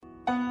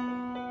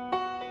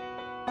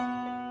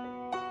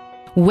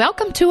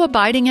Welcome to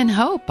Abiding in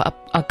Hope,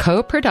 a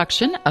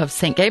co-production of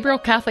St. Gabriel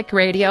Catholic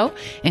Radio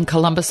in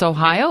Columbus,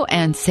 Ohio,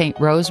 and St.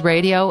 Rose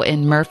Radio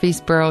in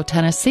Murfreesboro,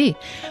 Tennessee.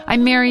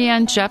 I'm Mary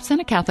Ann Jepson,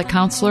 a Catholic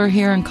counselor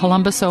here in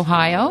Columbus,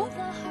 Ohio.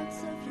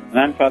 And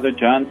I'm Father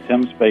John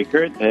Sims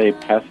Baker, a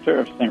pastor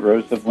of St.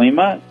 Rose of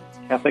Lima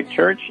Catholic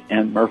Church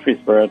in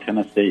Murfreesboro,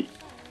 Tennessee.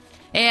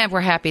 And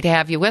we're happy to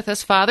have you with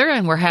us, Father,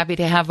 and we're happy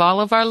to have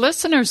all of our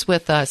listeners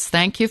with us.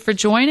 Thank you for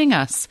joining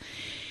us.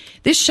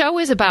 This show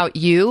is about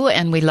you,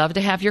 and we love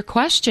to have your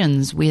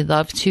questions. We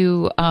love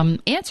to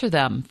answer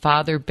them.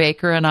 Father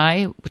Baker and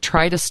I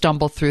try to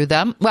stumble through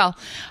them. Well,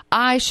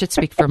 I should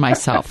speak for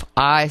myself.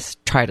 I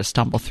try to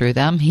stumble through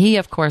them. He,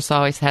 of course,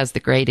 always has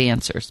the great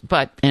answers.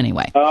 But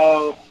anyway.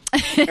 Oh,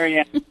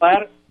 Marianne,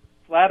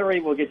 flattery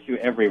will get you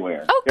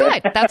everywhere. Oh,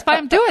 good. That's why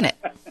I'm doing it.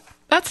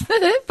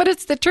 But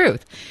it's the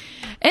truth.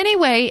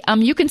 Anyway,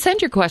 you can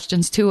send your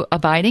questions to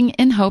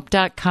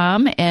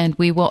abidinginhope.com, and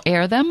we will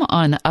air them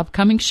on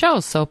upcoming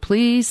shows. So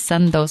please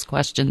send those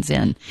questions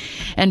in.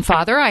 And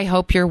Father, I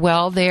hope you're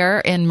well there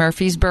in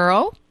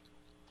Murfreesboro.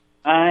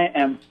 I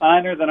am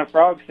finer than a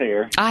frog's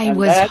hair. I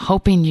was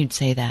hoping you'd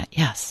say that.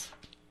 Yes.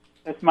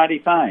 That's mighty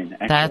fine,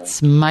 actually.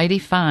 That's mighty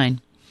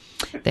fine.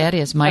 That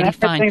is mighty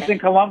fine. Things in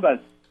Columbus.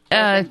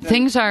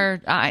 Things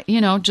are,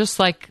 just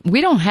like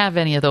we don't have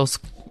any of those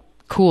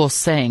cool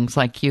sayings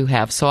like you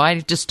have, so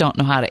I just don't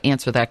know how to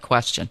answer that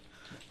question.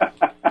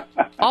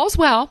 All's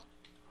well.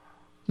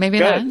 Maybe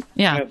Good. Not.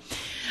 Yeah.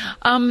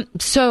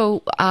 Good.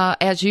 So,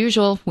 as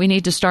usual, we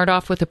need to start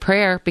off with a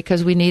prayer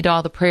because we need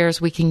all the prayers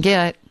we can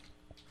get.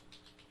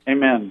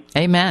 Amen.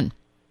 Amen.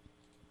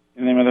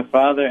 In the name of the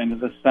Father, and of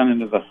the Son,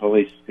 and of the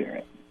Holy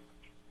Spirit.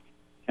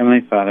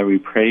 Heavenly Father, we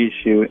praise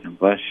you and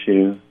bless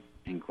you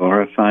and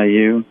glorify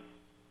you.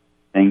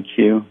 Thank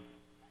you.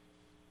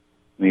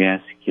 We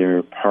ask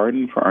your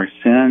pardon for our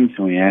sins,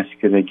 and we ask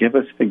you to give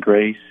us the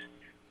grace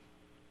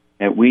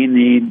that we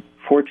need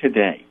for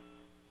today.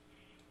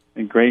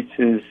 The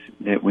graces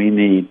that we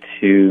need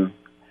to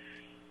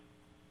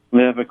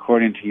live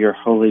according to your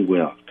holy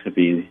will, to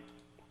be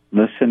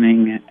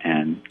listening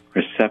and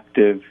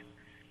receptive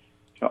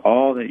to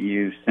all that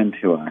you send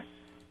to us,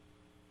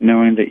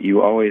 knowing that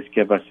you always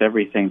give us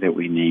everything that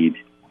we need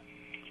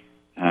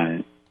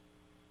to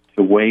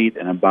wait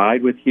and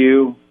abide with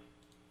you,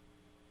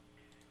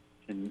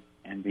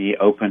 and be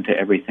open to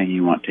everything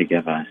you want to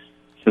give us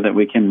so that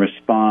we can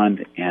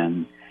respond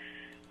in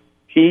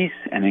peace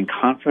and in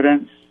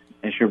confidence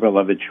as your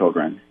beloved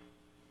children.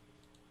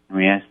 And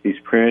we ask these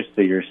prayers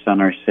through your Son,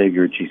 our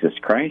Savior, Jesus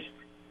Christ.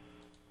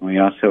 And we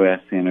also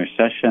ask the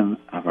intercession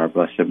of our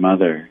Blessed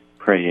Mother,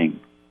 praying,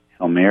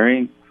 Hail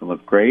Mary, full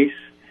of grace,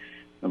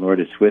 the Lord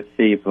is with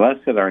thee.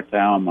 Blessed art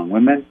thou among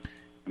women,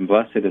 and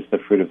blessed is the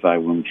fruit of thy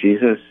womb,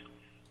 Jesus.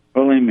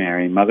 Holy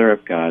Mary, Mother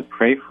of God,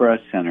 pray for us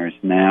sinners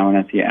now and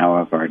at the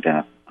hour of our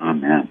death.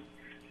 Amen.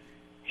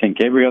 St.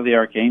 Gabriel the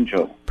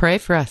Archangel, pray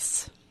for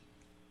us.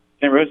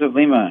 St. Rose of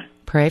Lima,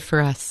 pray for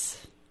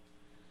us.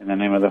 In the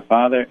name of the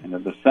Father, and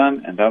of the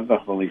Son, and of the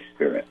Holy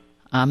Spirit.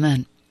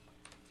 Amen.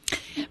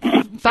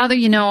 Father,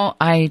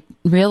 I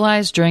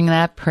realized during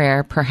that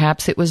prayer,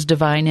 perhaps it was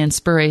divine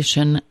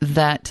inspiration,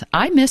 that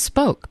I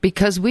misspoke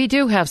because we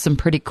do have some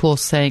pretty cool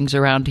sayings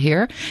around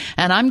here.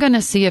 And I'm going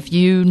to see if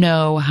you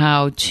know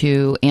how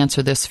to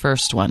answer this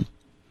first one.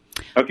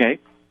 Okay.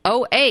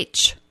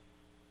 O-H.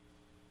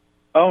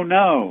 Oh,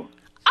 no.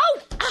 Oh,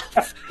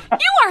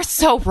 you are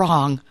so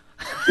wrong.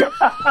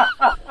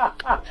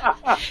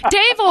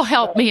 Dave will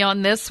help me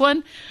on this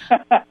one.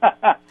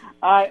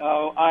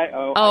 I-O.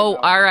 Oh,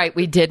 all right.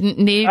 We didn't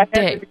need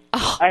Dave.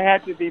 I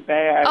had to be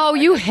bad. Oh,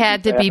 you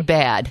had to be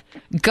bad.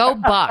 Go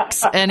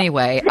Bucks.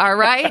 Anyway, all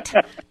right?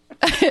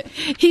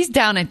 He's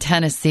down in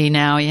Tennessee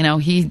now.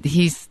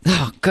 He's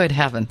good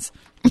heavens.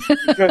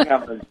 Good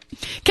heavens.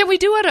 Can we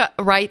do it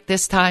right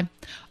this time?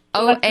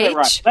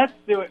 O-H? Let's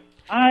do it.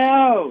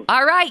 I-O.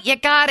 All right. You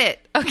got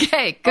it.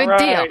 Okay. Good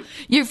deal.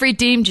 You've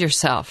redeemed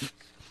yourself.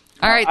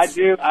 All right. I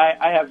do.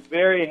 I have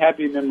very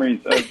happy memories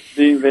of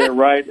being there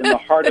right in the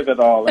heart of it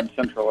all in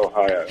Central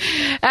Ohio.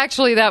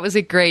 Actually, that was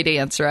a great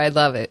answer. I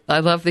love it. I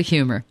love the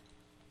humor.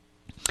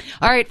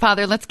 All right,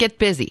 Father, let's get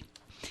busy.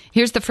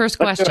 Here's the first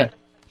question.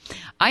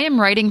 I am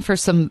writing for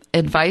some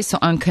advice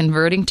on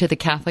converting to the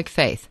Catholic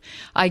faith.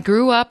 I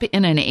grew up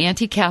in an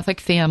anti-Catholic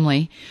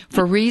family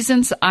for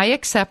reasons I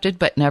accepted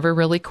but never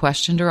really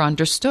questioned or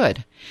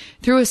understood.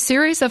 Through a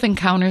series of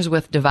encounters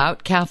with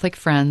devout Catholic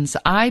friends,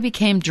 I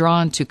became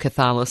drawn to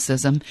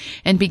Catholicism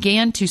and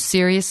began to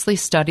seriously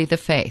study the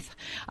faith.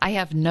 I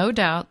have no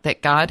doubt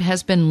that God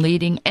has been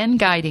leading and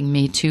guiding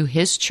me to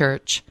His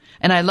church,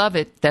 and I love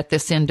it that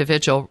this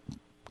individual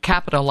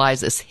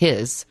capitalizes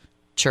His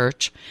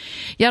church.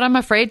 Yet I'm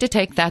afraid to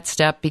take that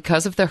step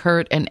because of the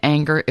hurt and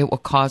anger it will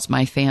cause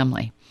my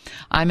family.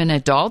 I'm an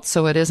adult,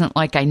 so it isn't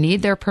like I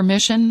need their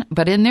permission,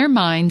 but in their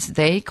minds,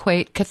 they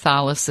equate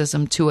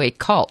Catholicism to a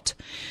cult.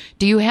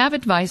 Do you have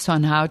advice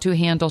on how to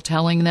handle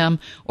telling them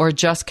or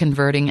just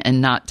converting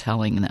and not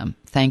telling them?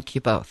 Thank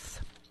you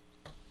both.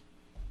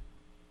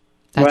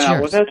 That's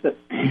yours.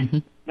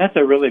 Well, that's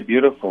a really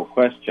beautiful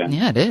question.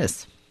 Yeah, it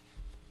is.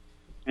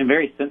 and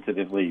very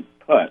sensitively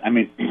put. I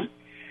mean,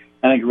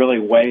 I think really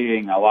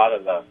weighing a lot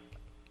of the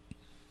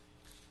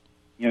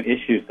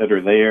issues that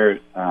are there.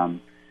 On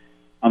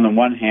the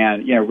one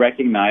hand,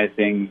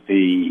 recognizing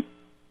the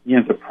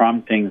the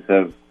promptings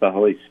of the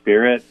Holy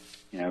Spirit,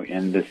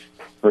 in this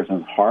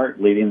person's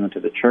heart, leading them to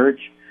the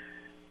church,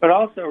 but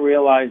also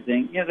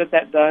realizing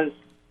that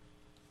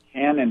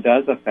can and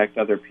does affect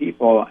other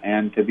people,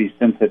 and to be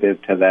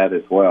sensitive to that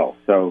as well.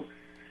 So,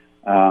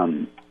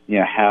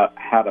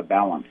 how to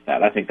balance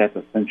that? I think that's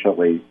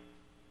essentially,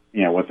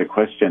 what the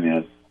question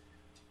is.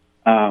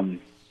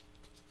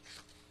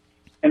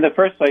 In the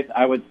first place,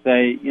 I would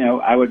say,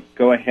 I would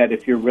go ahead,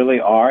 if you really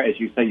are, as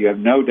you say, you have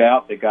no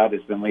doubt that God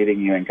has been leading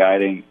you and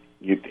guiding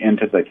you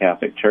into the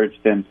Catholic Church,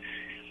 then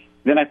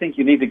I think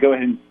you need to go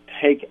ahead and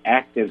take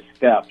active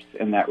steps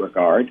in that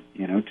regard,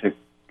 to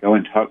go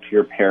and talk to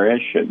your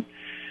parish and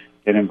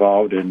get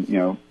involved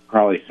in,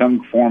 probably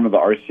some form of the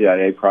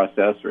RCIA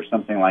process or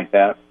something like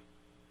that.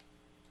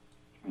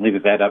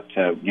 Leave that up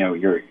to,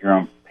 your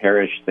own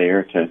parish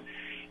there to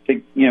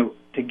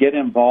get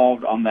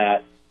involved on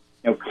that,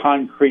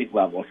 concrete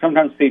level.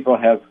 Sometimes people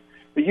have,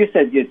 but you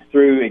said it's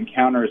through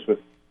encounters with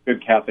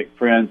good Catholic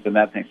friends and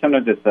that thing.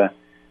 Sometimes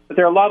but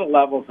there are a lot of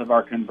levels of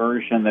our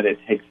conversion that it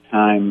takes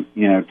time,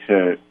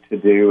 to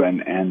do,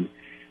 and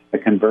a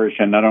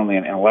conversion, not only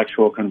an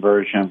intellectual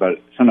conversion, but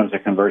sometimes a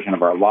conversion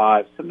of our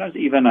lives, sometimes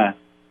even a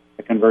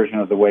conversion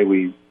of the way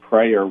we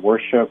pray or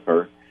worship,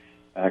 or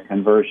a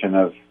conversion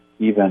of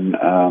even,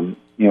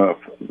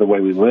 the way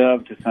we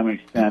live to some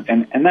extent.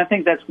 And I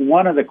think that's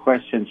one of the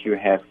questions you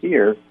have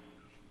here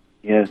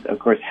is, of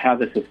course, how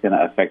this is going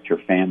to affect your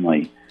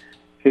family,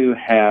 who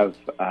have,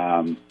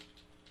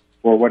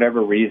 for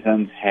whatever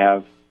reasons,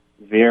 have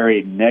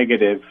very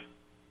negative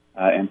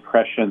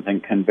impressions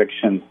and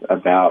convictions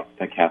about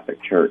the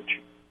Catholic Church,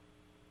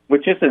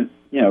 which isn't,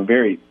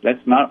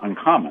 that's not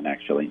uncommon,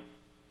 actually.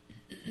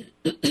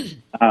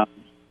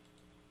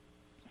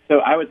 So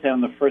I would say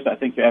on the first, I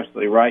think you're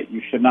absolutely right.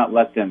 You should not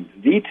let them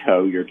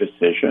veto your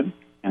decision,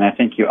 and I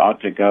think you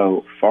ought to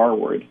go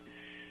forward,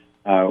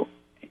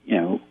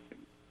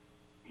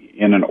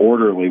 in an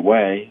orderly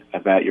way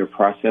about your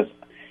process.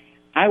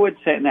 I would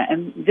say,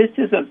 and this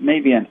isn't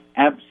maybe an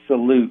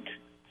absolute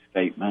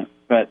statement,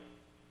 but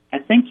I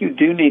think you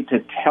do need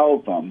to tell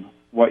them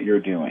what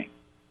you're doing.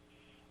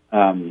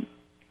 I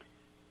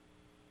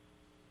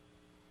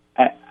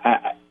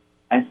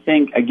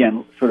think,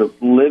 again, sort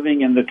of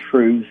living in the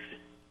truth,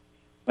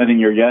 letting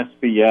your yes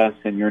be yes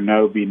and your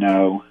no be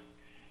no.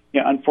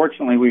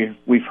 Unfortunately,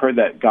 we've heard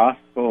that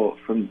gospel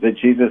that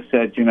Jesus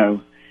said,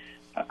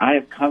 I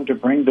have come to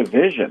bring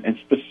division, and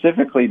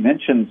specifically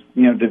mentions,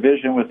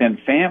 division within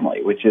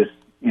family, which is,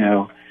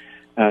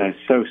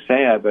 so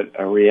sad, but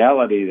a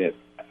reality that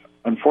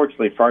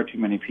unfortunately far too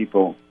many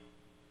people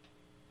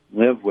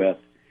live with.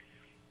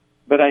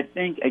 But I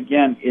think,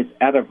 again, it's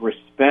out of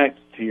respect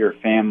to your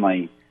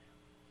family,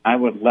 I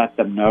would let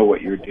them know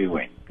what you're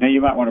doing. Now,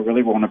 you might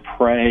really want to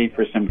pray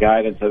for some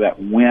guidance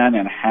about when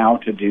and how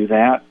to do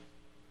that.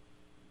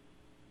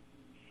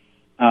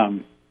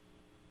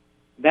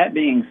 That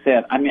being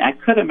said, I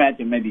could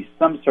imagine maybe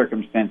some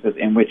circumstances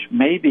in which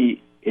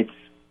maybe it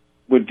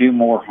would do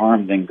more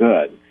harm than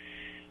good.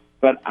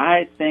 But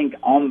I think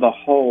on the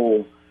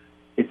whole,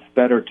 it's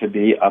better to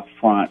be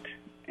upfront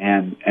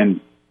and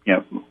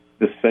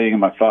the saying of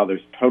my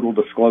father's, total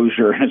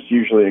disclosure is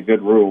usually a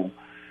good rule,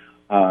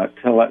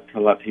 to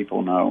let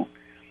people know.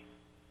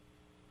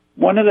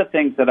 One of the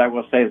things that I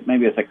will say is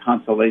maybe as a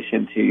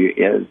consolation to you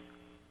is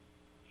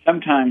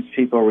sometimes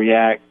people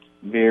react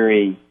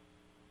very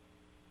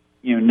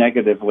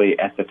negatively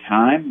at the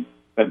time,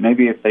 but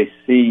maybe if they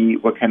see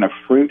what kind of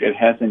fruit it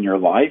has in your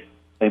life,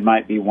 they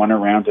might be won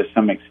around to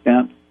some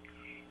extent.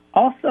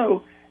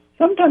 Also,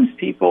 sometimes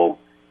people,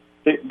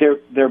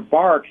 their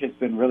bark has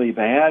been really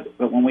bad,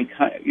 but when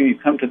you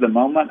come to the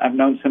moment, I've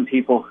known some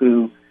people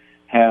who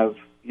have,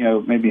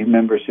 maybe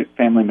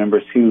family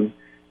members who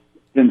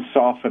then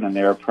soften in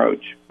their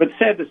approach. But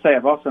sad to say,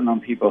 I've also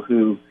known people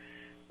who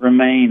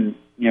remain,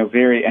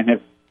 and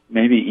have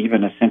maybe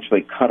even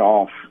essentially cut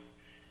off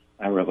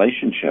a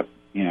relationship,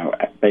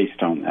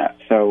 based on that.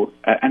 So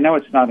I know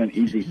it's not an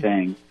easy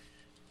thing.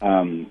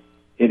 It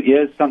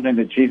is something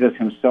that Jesus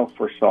himself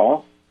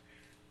foresaw,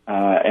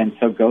 and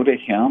so go to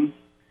him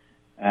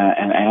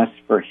and ask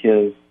for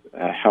his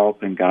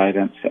help and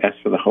guidance, ask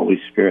for the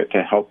Holy Spirit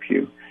to help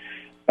you.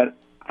 But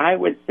I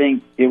would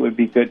think it would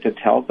be good to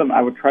tell them.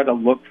 I would try to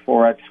look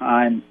for a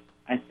time,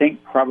 I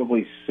think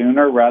probably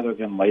sooner rather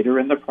than later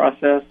in the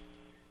process,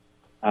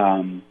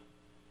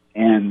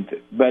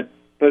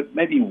 but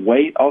maybe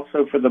wait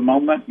also for the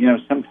moment.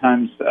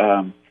 Sometimes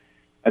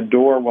a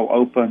door will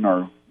open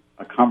or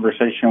a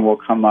conversation will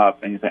come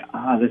up, and you say,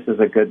 this is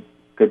a good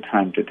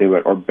time to do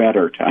it, or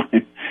better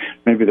time.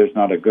 Maybe there's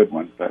not a good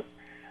one, but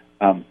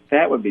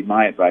that would be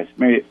my advice.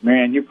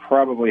 Marianne, you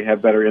probably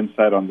have better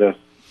insight on this.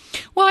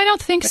 Well, I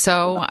don't think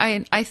so.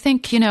 I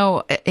think,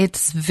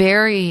 it's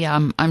very,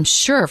 I'm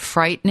sure,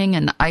 frightening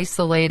and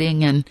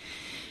isolating and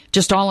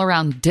just all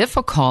around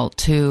difficult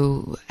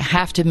to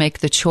have to make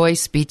the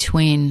choice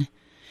between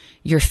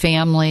your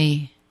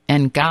family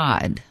and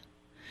God.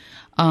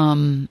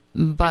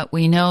 But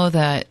we know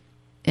that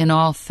in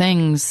all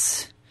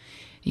things,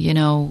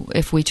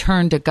 if we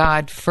turn to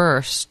God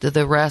first,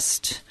 the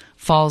rest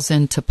falls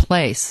into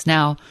place.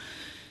 Now,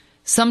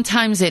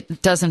 sometimes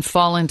it doesn't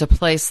fall into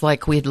place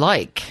like we'd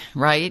like,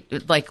 right?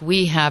 Like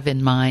we have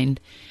in mind.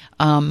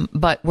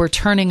 But we're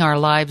turning our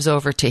lives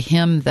over to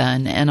Him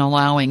then and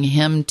allowing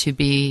Him to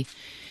be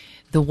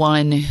the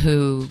one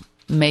who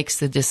makes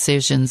the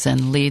decisions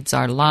and leads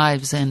our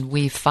lives, and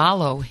we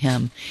follow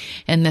Him.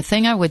 And the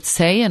thing I would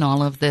say in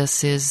all of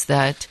this is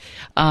that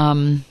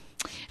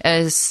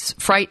as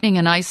frightening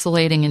and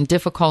isolating and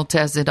difficult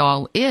as it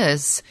all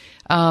is,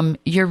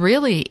 you're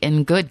really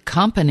in good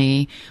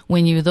company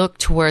when you look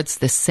towards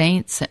the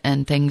saints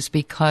and things,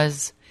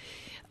 because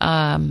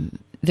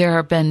there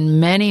have been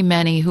many,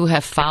 many who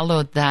have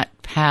followed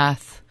that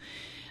path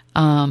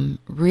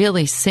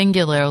really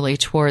singularly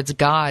towards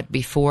God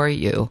before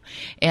you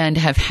and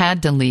have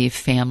had to leave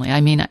family. I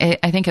mean,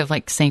 I think of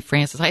like St.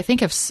 Francis. I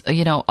think of,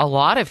 a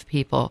lot of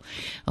people,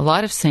 a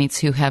lot of saints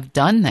who have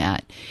done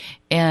that.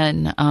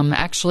 And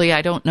actually,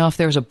 I don't know if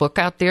there's a book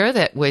out there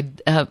that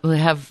would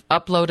have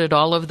uploaded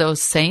all of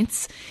those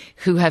saints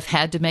who have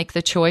had to make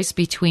the choice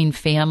between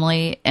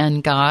family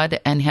and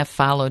God and have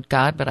followed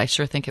God, but I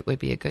sure think it would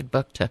be a good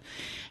book to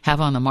have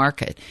on the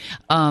market.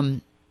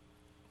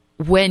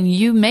 When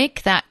you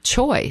make that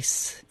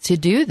choice to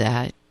do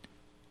that,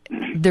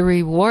 the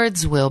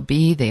rewards will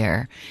be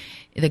there.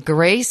 The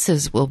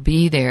graces will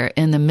be there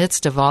in the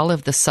midst of all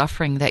of the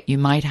suffering that you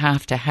might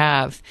have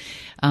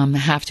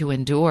to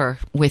endure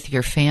with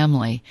your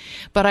family.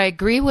 But I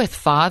agree with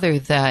Father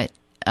that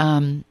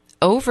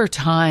over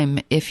time,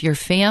 if your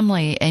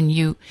family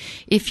and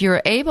if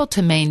you're able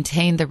to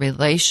maintain the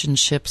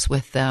relationships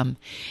with them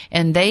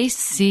and they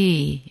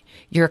see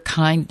your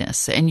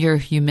kindness and your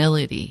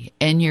humility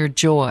and your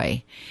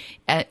joy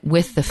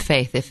with the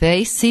faith, if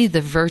they see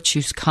the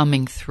virtues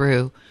coming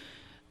through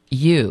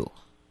you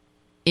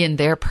in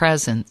their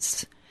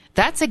presence,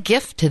 that's a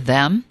gift to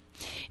them.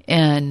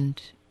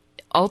 And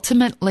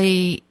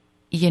ultimately,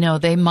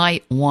 they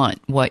might want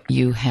what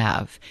you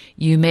have.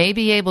 You may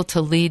be able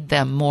to lead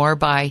them more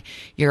by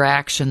your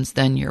actions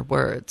than your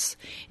words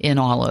in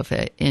all of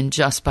it, and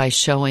just by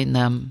showing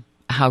them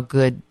how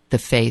good the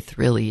faith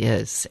really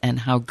is and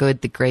how good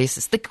the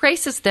graces. The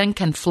graces then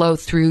can flow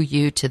through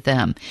you to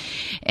them.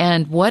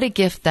 And what a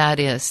gift that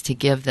is to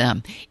give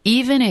them,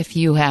 even if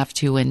you have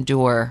to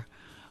endure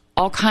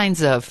all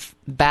kinds of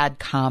bad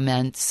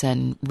comments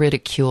and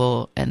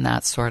ridicule and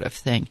that sort of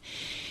thing.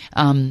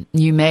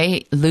 You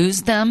may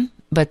lose them,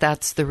 but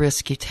that's the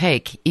risk you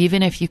take.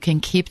 Even if you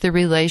can keep the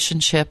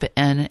relationship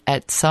and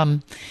at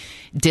some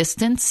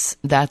distance,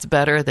 that's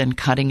better than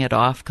cutting it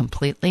off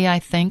completely, I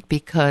think,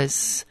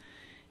 because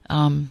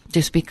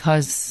just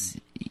because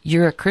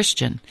you're a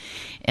Christian,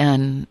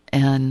 and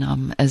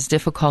as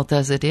difficult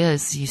as it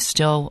is, you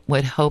still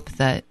would hope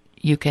that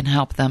you can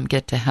help them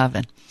get to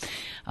heaven.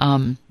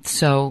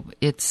 So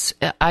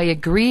I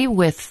agree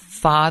with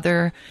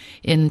Father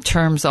in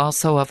terms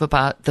also of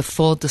about the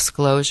full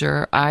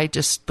disclosure. I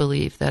just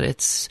believe that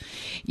it's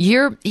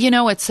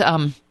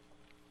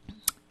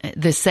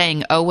the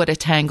saying, oh, what a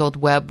tangled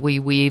web we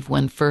weave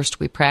when first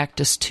we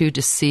practice to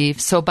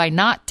deceive. So by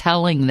not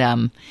telling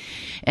them,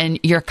 and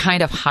you're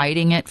kind of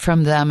hiding it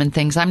from them and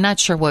things, I'm not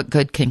sure what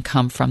good can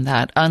come from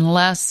that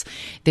unless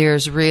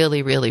there's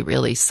really, really,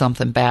 really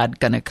something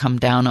bad going to come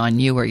down on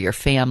you or your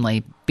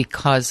family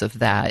because of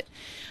that.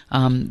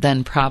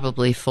 Then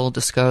probably full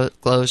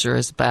disclosure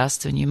is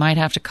best, and you might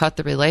have to cut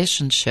the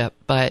relationship.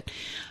 But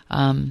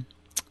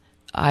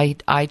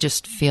I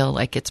just feel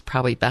like it's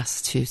probably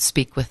best to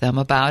speak with them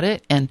about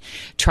it and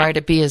try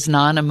to be as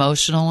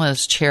non-emotional,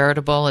 as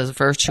charitable, as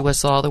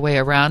virtuous all the way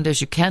around as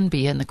you can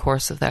be in the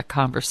course of that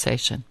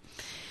conversation.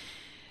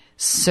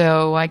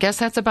 So I guess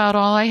that's about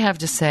all I have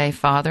to say,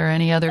 Father.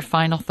 Any other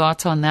final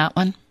thoughts on that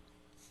one?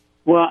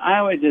 Well,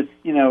 I would just,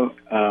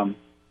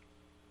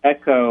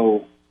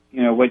 echo,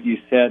 what you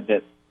said,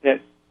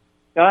 that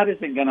God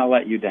isn't going to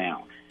let you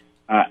down.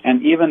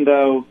 And even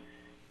though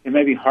it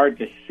may be hard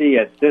to see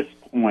at this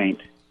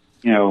point,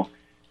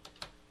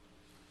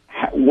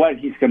 what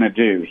He's going to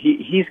do.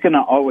 He's going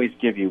to always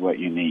give you what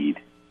you need,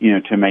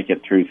 to make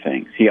it through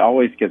things. He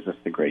always gives us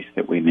the grace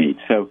that we need.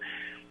 So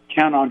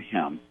count on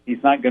Him.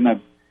 He's not going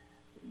to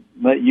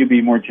let you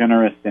be more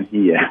generous than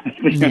He is.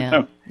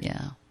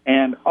 Yeah.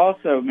 And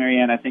also,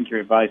 Marianne, I think your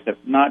advice of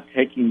not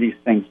taking these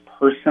things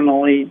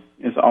personally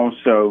is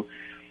also,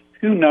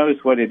 who knows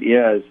what it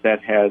is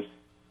that has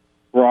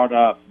brought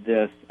up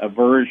this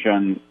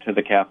aversion to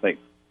the Catholic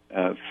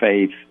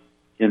faith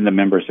in the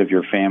members of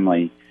your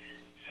family.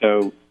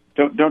 So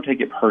don't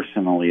take it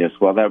personally as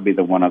well. That would be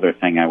the one other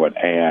thing I would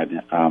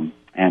add.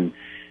 And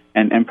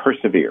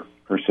persevere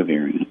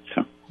in it.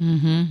 So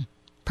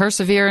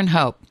persevere and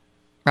hope,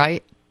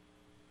 right?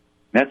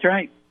 That's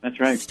right.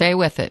 Stay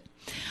with it.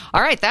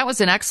 All right, that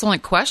was an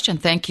excellent question.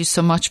 Thank you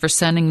so much for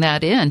sending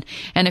that in.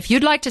 And if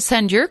you'd like to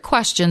send your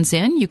questions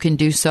in, you can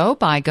do so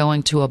by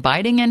going to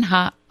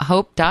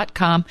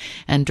abidinginhope.com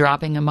and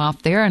dropping them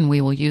off there, and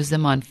we will use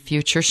them on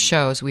future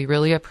shows. We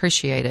really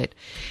appreciate it.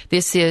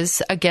 This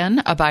is,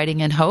 again, Abiding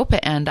in Hope,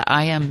 and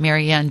I am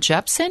Marianne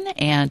Jepson,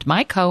 and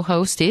my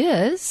co-host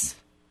is...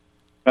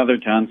 Father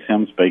John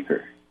Sims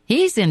Baker.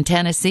 He's in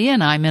Tennessee,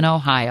 and I'm in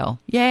Ohio.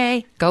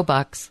 Yay, go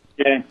Bucks.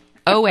 Yay.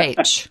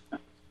 OH.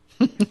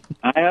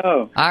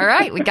 I-O. All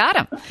right, we got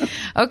him.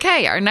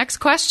 Okay, our next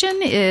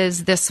question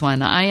is this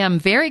one. I am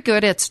very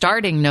good at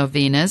starting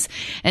novenas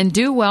and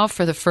do well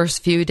for the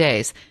first few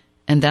days,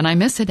 and then I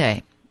miss a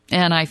day,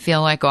 and I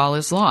feel like all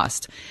is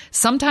lost.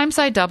 Sometimes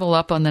I double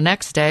up on the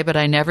next day, but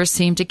I never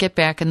seem to get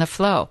back in the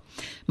flow.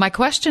 My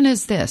question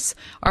is this.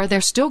 Are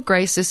there still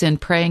graces in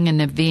praying a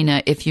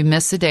novena if you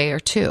miss a day or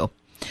two?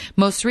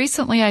 Most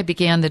recently, I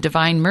began the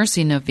Divine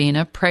Mercy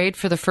Novena, prayed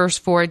for the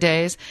first 4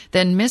 days,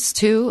 then missed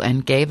 2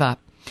 and gave up.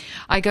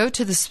 I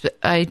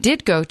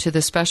did go to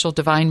the special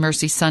Divine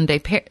Mercy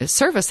Sunday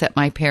service at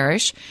my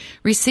parish,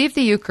 received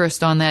the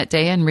Eucharist on that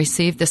day, and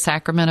received the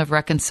Sacrament of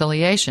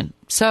Reconciliation.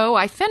 So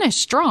I finished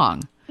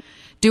strong.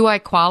 Do I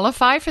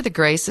qualify for the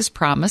graces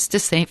promised to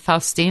St.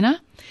 Faustina?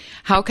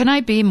 How can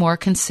I be more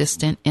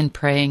consistent in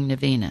praying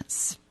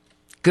novenas?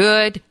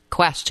 Good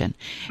question.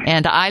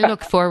 And I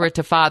look forward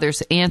to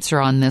Father's answer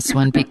on this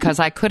one because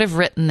I could have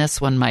written this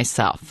one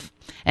myself.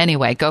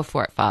 Anyway, go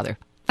for it, Father.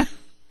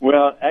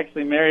 Well,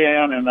 actually,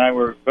 Marianne and I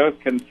were both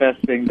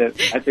confessing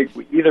that I think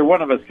either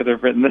one of us could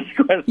have written this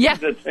question,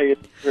 to tell you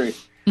the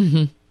truth.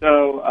 Mm-hmm.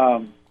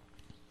 So,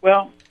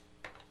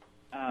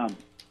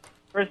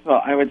 first of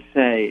all, I would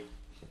say,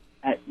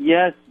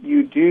 yes,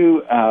 you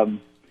do.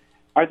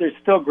 Are there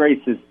still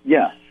graces?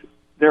 Yes,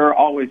 there are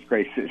always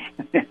graces.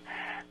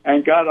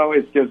 And God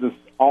always gives us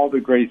all the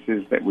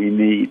graces that we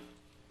need.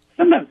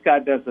 Sometimes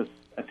God does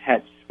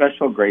attach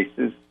special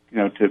graces,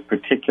 to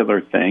particular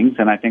things,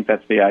 and I think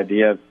that's the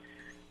idea of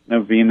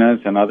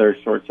novenas and other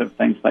sorts of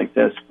things like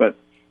this. But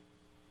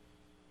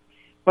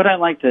what I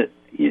like to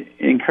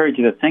encourage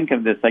you to think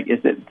of this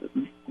is that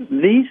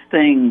these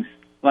things,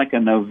 like a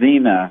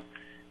novena,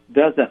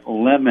 doesn't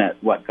limit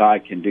what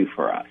God can do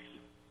for us.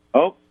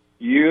 Oh,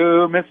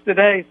 you missed a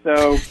day,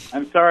 so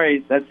I'm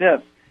sorry, that's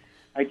it.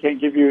 I can't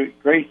give you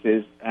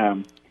graces.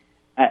 I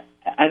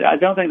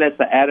don't think that's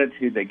the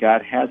attitude that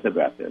God has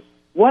about this.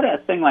 What a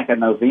thing like a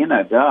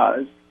novena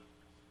does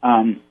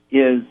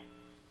is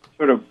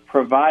sort of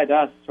provide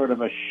us sort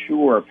of a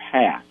sure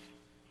path.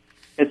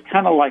 It's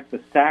kind of like the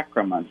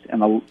sacraments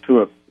and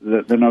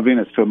the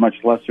novenas to a much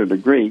lesser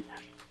degree.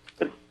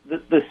 But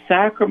the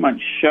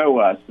sacraments show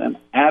us an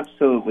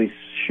absolutely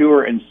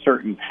sure and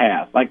certain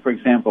path. Like, for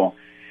example,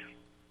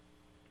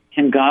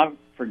 can God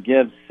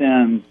forgive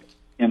sins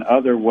in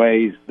other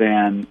ways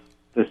than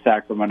the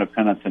sacrament of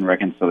penance and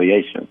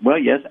reconciliation? Well,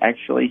 yes,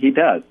 actually he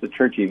does. The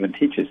Church even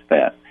teaches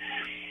that.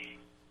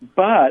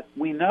 But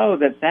we know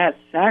that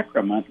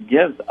sacrament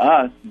gives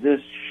us this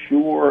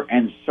sure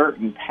and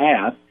certain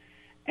path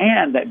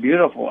and that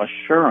beautiful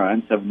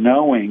assurance of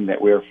knowing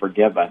that we're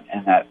forgiven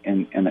and that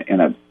in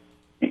an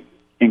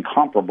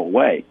incomparable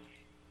way.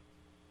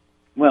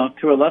 Well,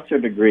 to a lesser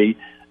degree,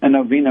 a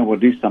novena will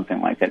do something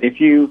like that. If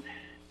you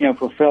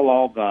fulfill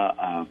all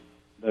the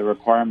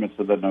requirements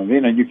of the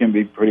novena, you can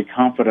be pretty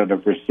confident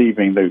of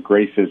receiving the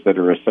graces that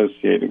are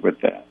associated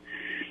with that.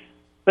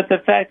 But the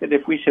fact that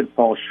if we should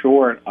fall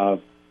short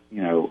of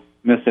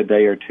miss a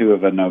day or two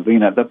of a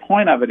novena, the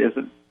point of it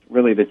isn't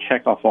really to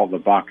check off all the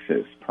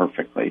boxes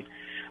perfectly.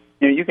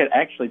 You could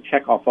actually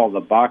check off all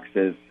the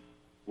boxes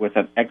with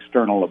an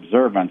external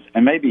observance,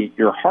 and maybe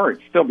your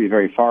heart still be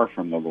very far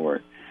from the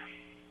Lord.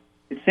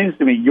 It seems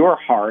to me your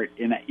heart,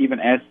 in even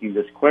asking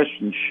this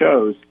question,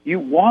 shows you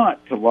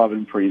want to love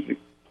and please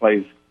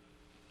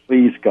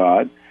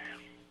God,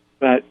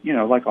 but,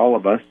 like all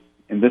of us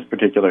in this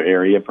particular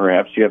area,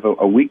 perhaps you have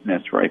a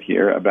weakness right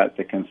here about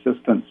the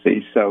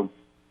consistency. So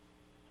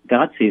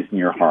God sees in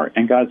your heart,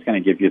 and God's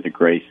going to give you the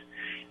grace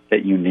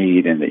that you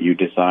need and that you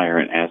desire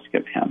and ask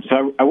of Him.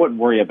 So I wouldn't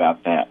worry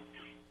about that.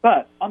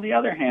 But on the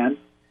other hand,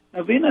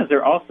 novenas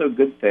are also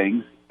good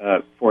things,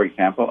 for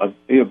example, of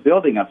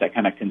building up that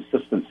kind of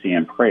consistency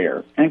in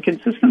prayer. And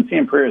consistency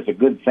in prayer is a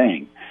good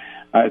thing.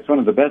 It's one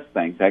of the best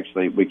things,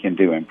 actually, we can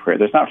do in prayer.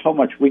 There's not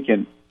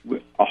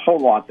a whole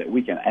lot that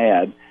we can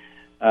add,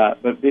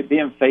 but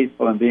being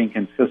faithful and being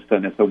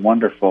consistent is a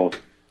wonderful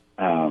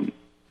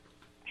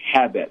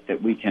habit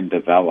that we can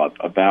develop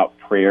about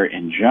prayer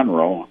in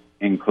general,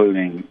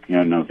 including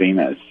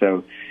novenas.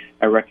 So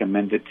I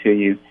recommend it to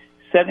you.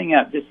 Setting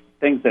up just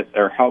things that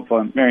are helpful,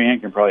 and Marianne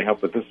can probably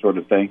help with this sort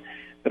of thing,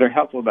 that are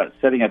helpful about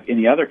setting up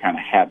any other kind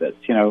of habits.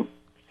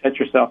 Set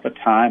yourself a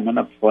time and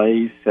a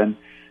place and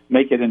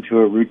make it into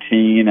a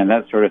routine and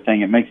that sort of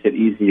thing. It makes it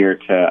easier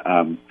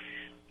to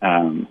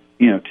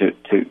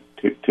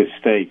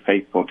stay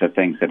faithful to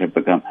things that have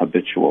become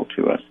habitual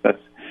to us.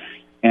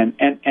 And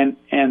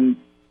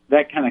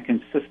that kind of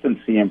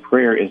consistency in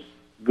prayer is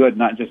good,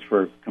 not just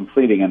for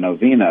completing a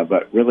novena,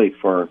 but really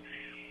for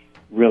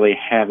really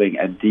having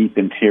a deep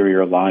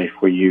interior life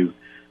where you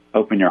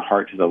open your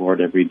heart to the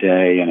Lord every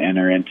day and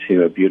enter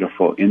into a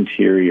beautiful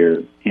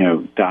interior,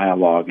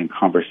 dialogue and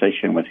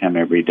conversation with Him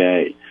every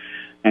day.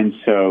 And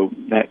so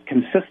that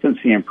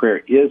consistency in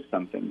prayer is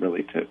something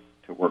really to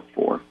work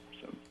for.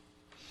 So.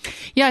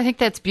 Yeah, I think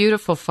that's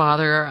beautiful,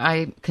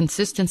 Father.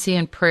 Consistency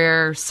in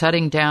prayer,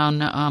 setting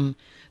down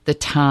the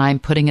time,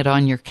 putting it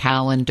on your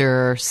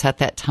calendar, set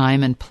that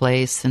time and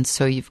place. And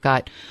so you've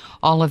got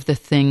all of the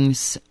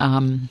things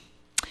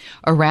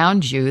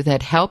around you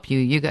that help you.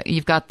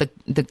 You've got the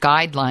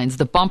guidelines,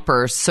 the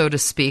bumpers, so to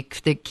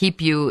speak, that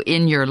keep you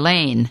in your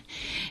lane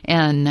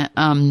and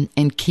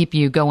keep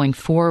you going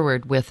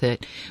forward with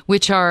it,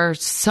 which are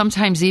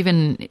sometimes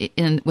even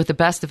with the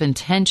best of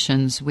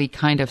intentions, we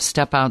kind of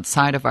step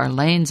outside of our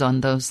lanes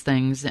on those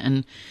things,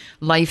 and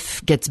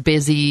life gets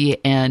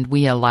busy and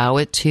we allow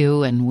it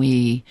to, and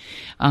we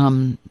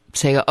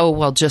say, oh,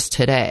 well, just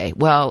today.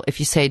 Well, if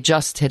you say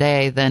just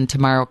today, then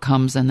tomorrow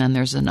comes and then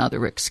there's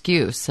another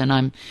excuse. And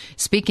I'm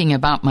speaking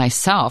about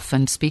myself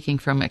and speaking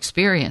from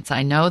experience.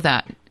 I know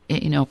that,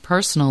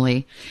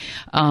 personally,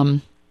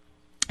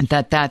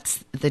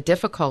 that's the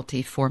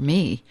difficulty for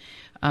me.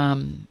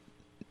 One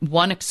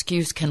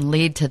excuse can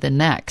lead to the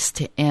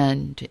next,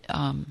 and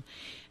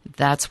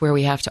that's where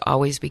we have to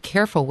always be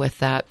careful with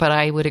that. But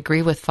I would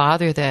agree with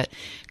Father that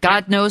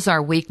God knows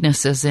our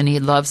weaknesses and He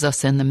loves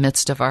us in the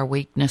midst of our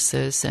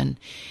weaknesses. And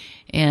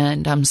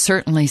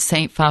certainly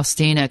St.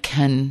 Faustina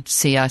can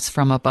see us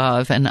from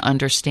above and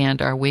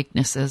understand our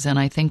weaknesses. And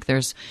I think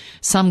there's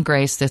some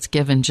grace that's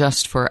given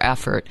just for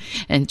effort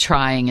and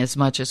trying as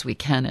much as we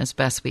can, as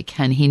best we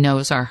can. He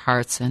knows our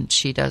hearts, and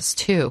she does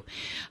too.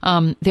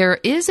 There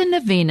is a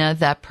novena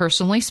that,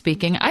 personally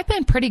speaking, I've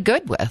been pretty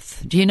good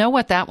with. Do you know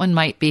what that one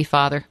might be,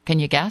 Father? Can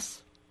you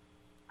guess?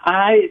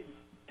 I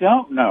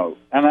don't know,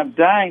 and I'm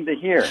dying to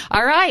hear.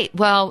 All right.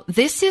 Well,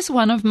 this is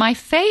one of my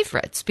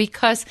favorites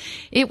because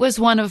it was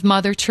one of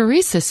Mother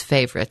Teresa's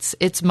favorites.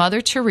 It's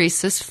Mother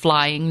Teresa's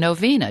Flying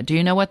Novena. Do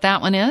you know what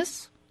that one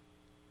is?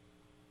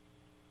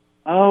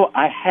 Oh,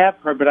 I have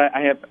heard, but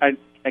I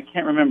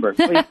can't remember.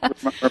 Please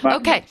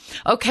remind me.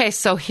 Okay.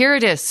 So here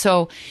it is.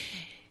 So,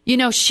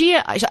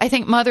 I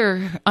think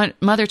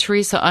Mother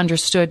Teresa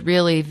understood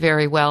really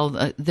very well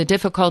the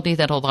difficulty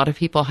that a lot of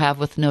people have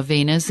with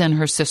novenas, and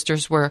her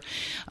sisters were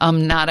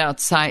not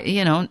outside,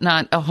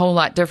 not a whole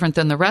lot different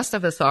than the rest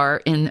of us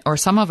are, or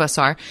some of us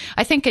are.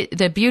 I think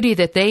the beauty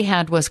that they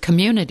had was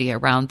community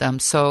around them.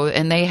 So,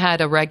 and they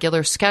had a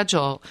regular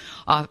schedule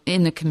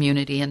in the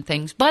community and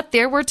things. But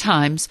there were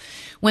times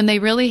when they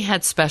really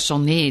had special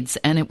needs,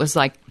 and it was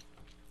like,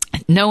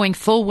 knowing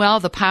full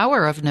well the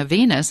power of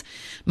novenas,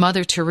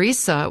 Mother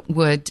Teresa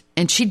would,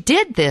 and she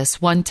did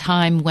this one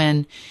time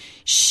when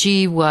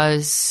she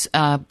was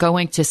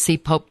going to see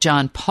Pope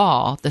John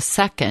Paul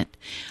II,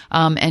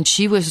 and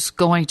she was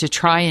going to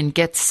try and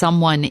get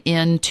someone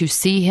in to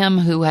see him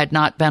who had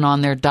not been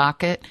on their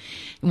docket.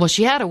 Well,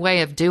 she had a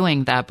way of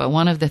doing that, but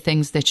one of the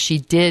things that she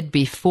did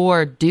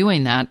before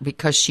doing that,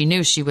 because she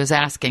knew she was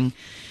asking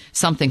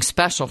something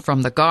special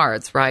from the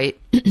guards, right?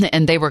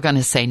 And they were going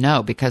to say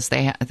no because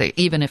they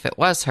even if it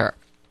was her.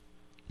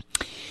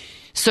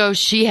 So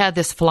she had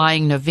this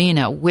flying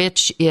novena,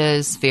 which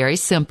is very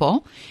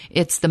simple.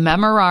 It's the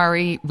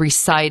Memorare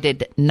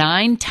recited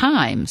 9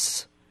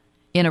 times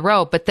in a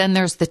row, but then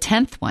there's the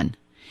 10th one.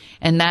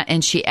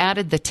 And she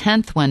added the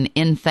 10th one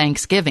in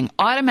Thanksgiving.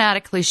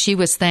 Automatically, she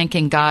was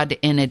thanking God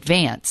in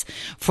advance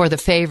for the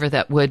favor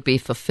that would be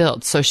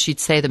fulfilled. So she'd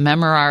say the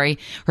Memorare,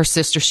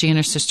 she and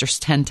her sisters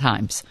 10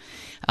 times.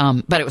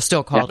 But it was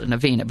still called a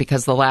novena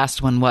because the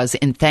last one was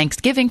in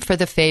Thanksgiving for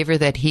the favor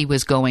that He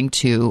was going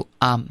to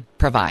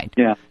provide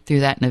through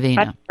that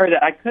novena. I heard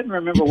that. I couldn't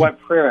remember what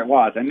prayer it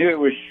was. I knew it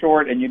was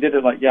short, and you did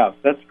it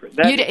that's great.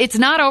 It's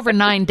not over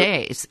 9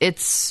 days.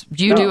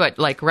 Do it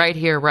like right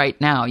here, right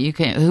now.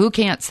 Who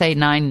can't say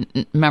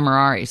 9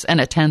 Memoraries and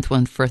a 10th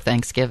one for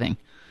Thanksgiving?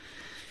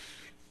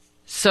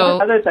 So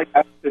one other thing I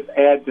would just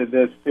add to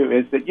this too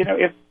is that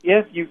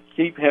if you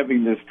keep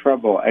having this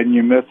trouble and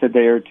you miss a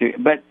day or two,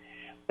 but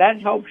that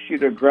helps you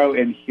to grow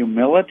in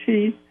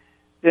humility,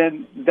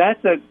 then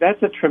that's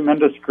a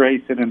tremendous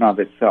grace in and of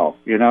itself,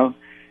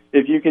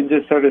 If you can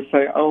just sort of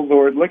say, oh,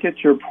 Lord, look at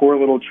your poor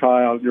little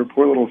child, your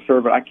poor little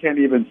servant. I can't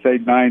even say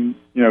 9,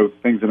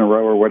 things in a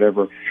row or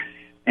whatever.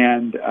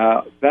 And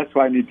that's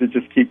why I need to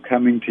just keep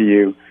coming to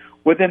you.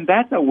 Well, then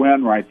that's a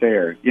win right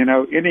there.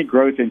 Any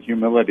growth in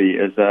humility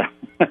is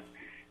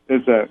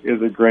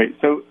a great.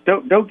 So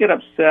don't get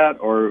upset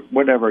or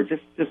whatever.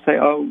 Just say,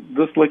 oh,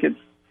 just look at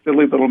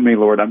silly little me,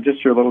 Lord. I'm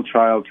just your little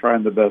child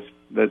trying the best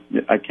that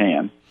I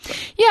can.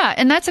 Yeah,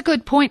 and that's a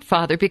good point,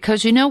 Father,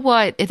 because you know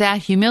what? That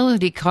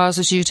humility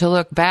causes you to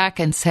look back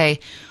and say,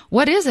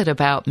 what is it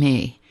about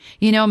me?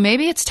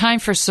 Maybe it's time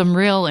for some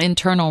real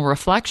internal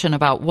reflection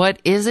about what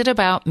is it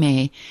about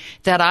me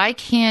that I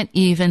can't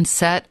even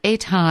set a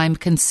time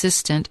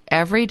consistent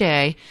every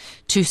day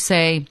to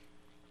say,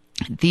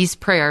 these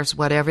prayers,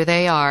 whatever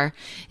they are,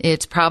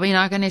 it's probably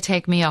not going to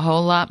take me a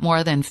whole lot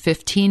more than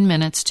 15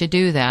 minutes to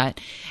do that.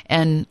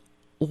 And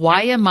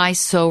why am I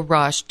so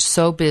rushed,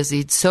 so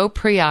busied, so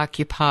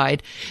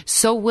preoccupied,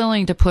 so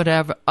willing to put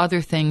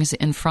other things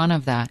in front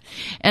of that?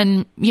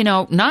 And,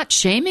 not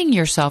shaming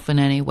yourself in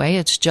any way.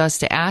 It's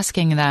just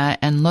asking that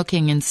and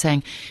looking and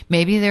saying,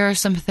 maybe there are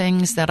some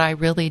things that I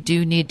really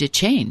do need to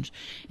change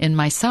in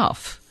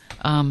myself.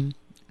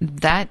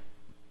 That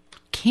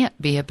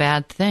can't be a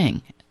bad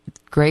thing.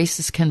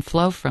 Graces can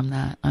flow from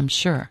that, I'm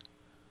sure.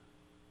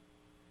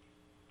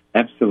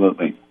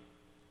 Absolutely.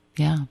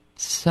 Yeah.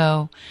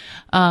 So,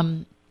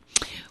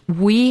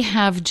 we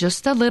have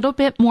just a little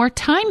bit more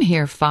time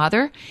here,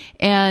 Father.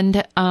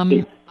 And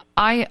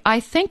I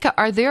think,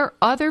 are there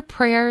other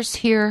prayers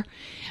here,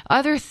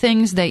 other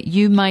things that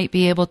you might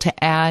be able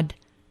to add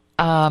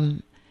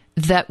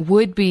that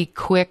would be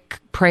quick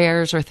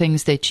prayers or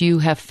things that you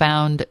have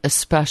found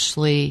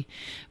especially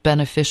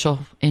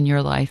beneficial in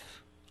your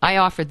life? I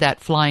offered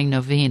that flying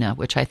novena,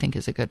 which I think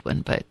is a good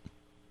one, but...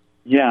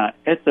 Yeah,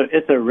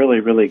 it's a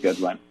really, really good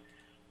one.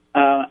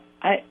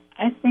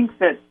 I think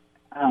that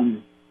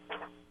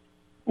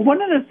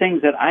one of the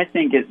things that I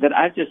think is that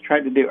I've just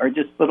tried to do are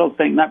just little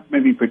things, not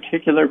maybe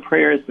particular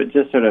prayers, but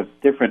just sort of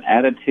different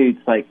attitudes.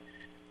 Like,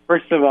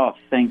 first of all,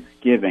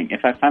 thanksgiving.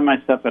 If I find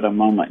myself at a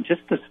moment,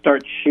 just to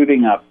start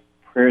shooting up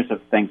prayers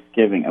of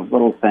thanksgiving, of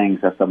little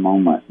things at the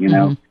moment,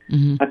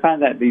 Mm-hmm. I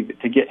find that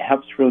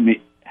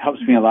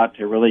helps me a lot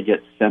to really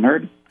get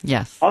centered.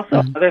 Yes. Also,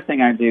 another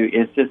thing I do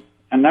is just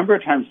a number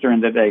of times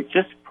during the day,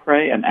 just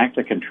pray an act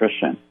of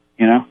contrition,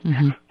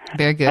 Mm-hmm.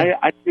 Very good.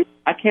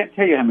 I can't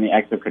tell you how many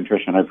acts of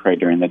contrition I pray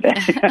during the day.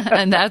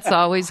 And that's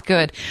always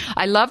good.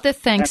 I love the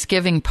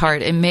Thanksgiving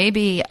part. And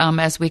maybe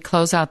as we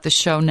close out the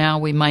show now,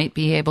 we might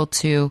be able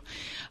to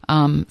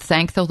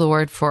thank the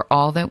Lord for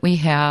all that we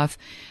have.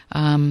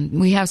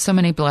 We have so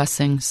many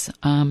blessings.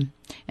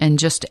 And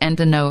just end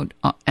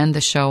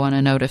the show on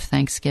a note of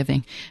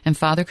thanksgiving. And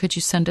Father, could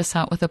you send us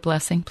out with a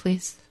blessing,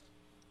 please?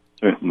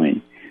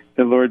 Certainly.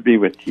 The Lord be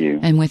with you.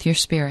 And with your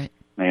spirit.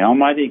 May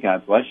Almighty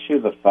God bless you,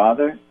 the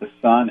Father, the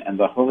Son, and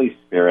the Holy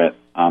Spirit.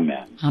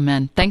 Amen.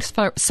 Amen. Thanks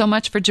so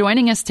much for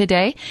joining us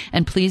today.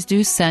 And please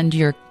do send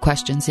your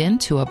questions in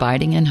to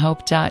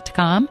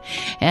abidinginhope.com.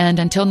 And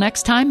until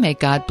next time, may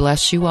God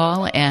bless you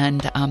all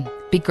and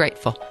be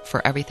grateful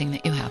for everything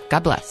that you have.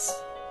 God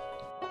bless.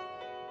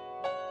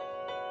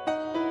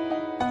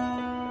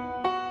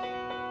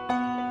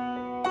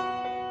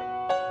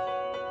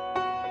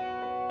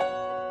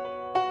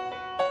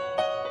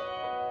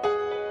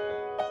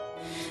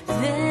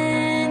 There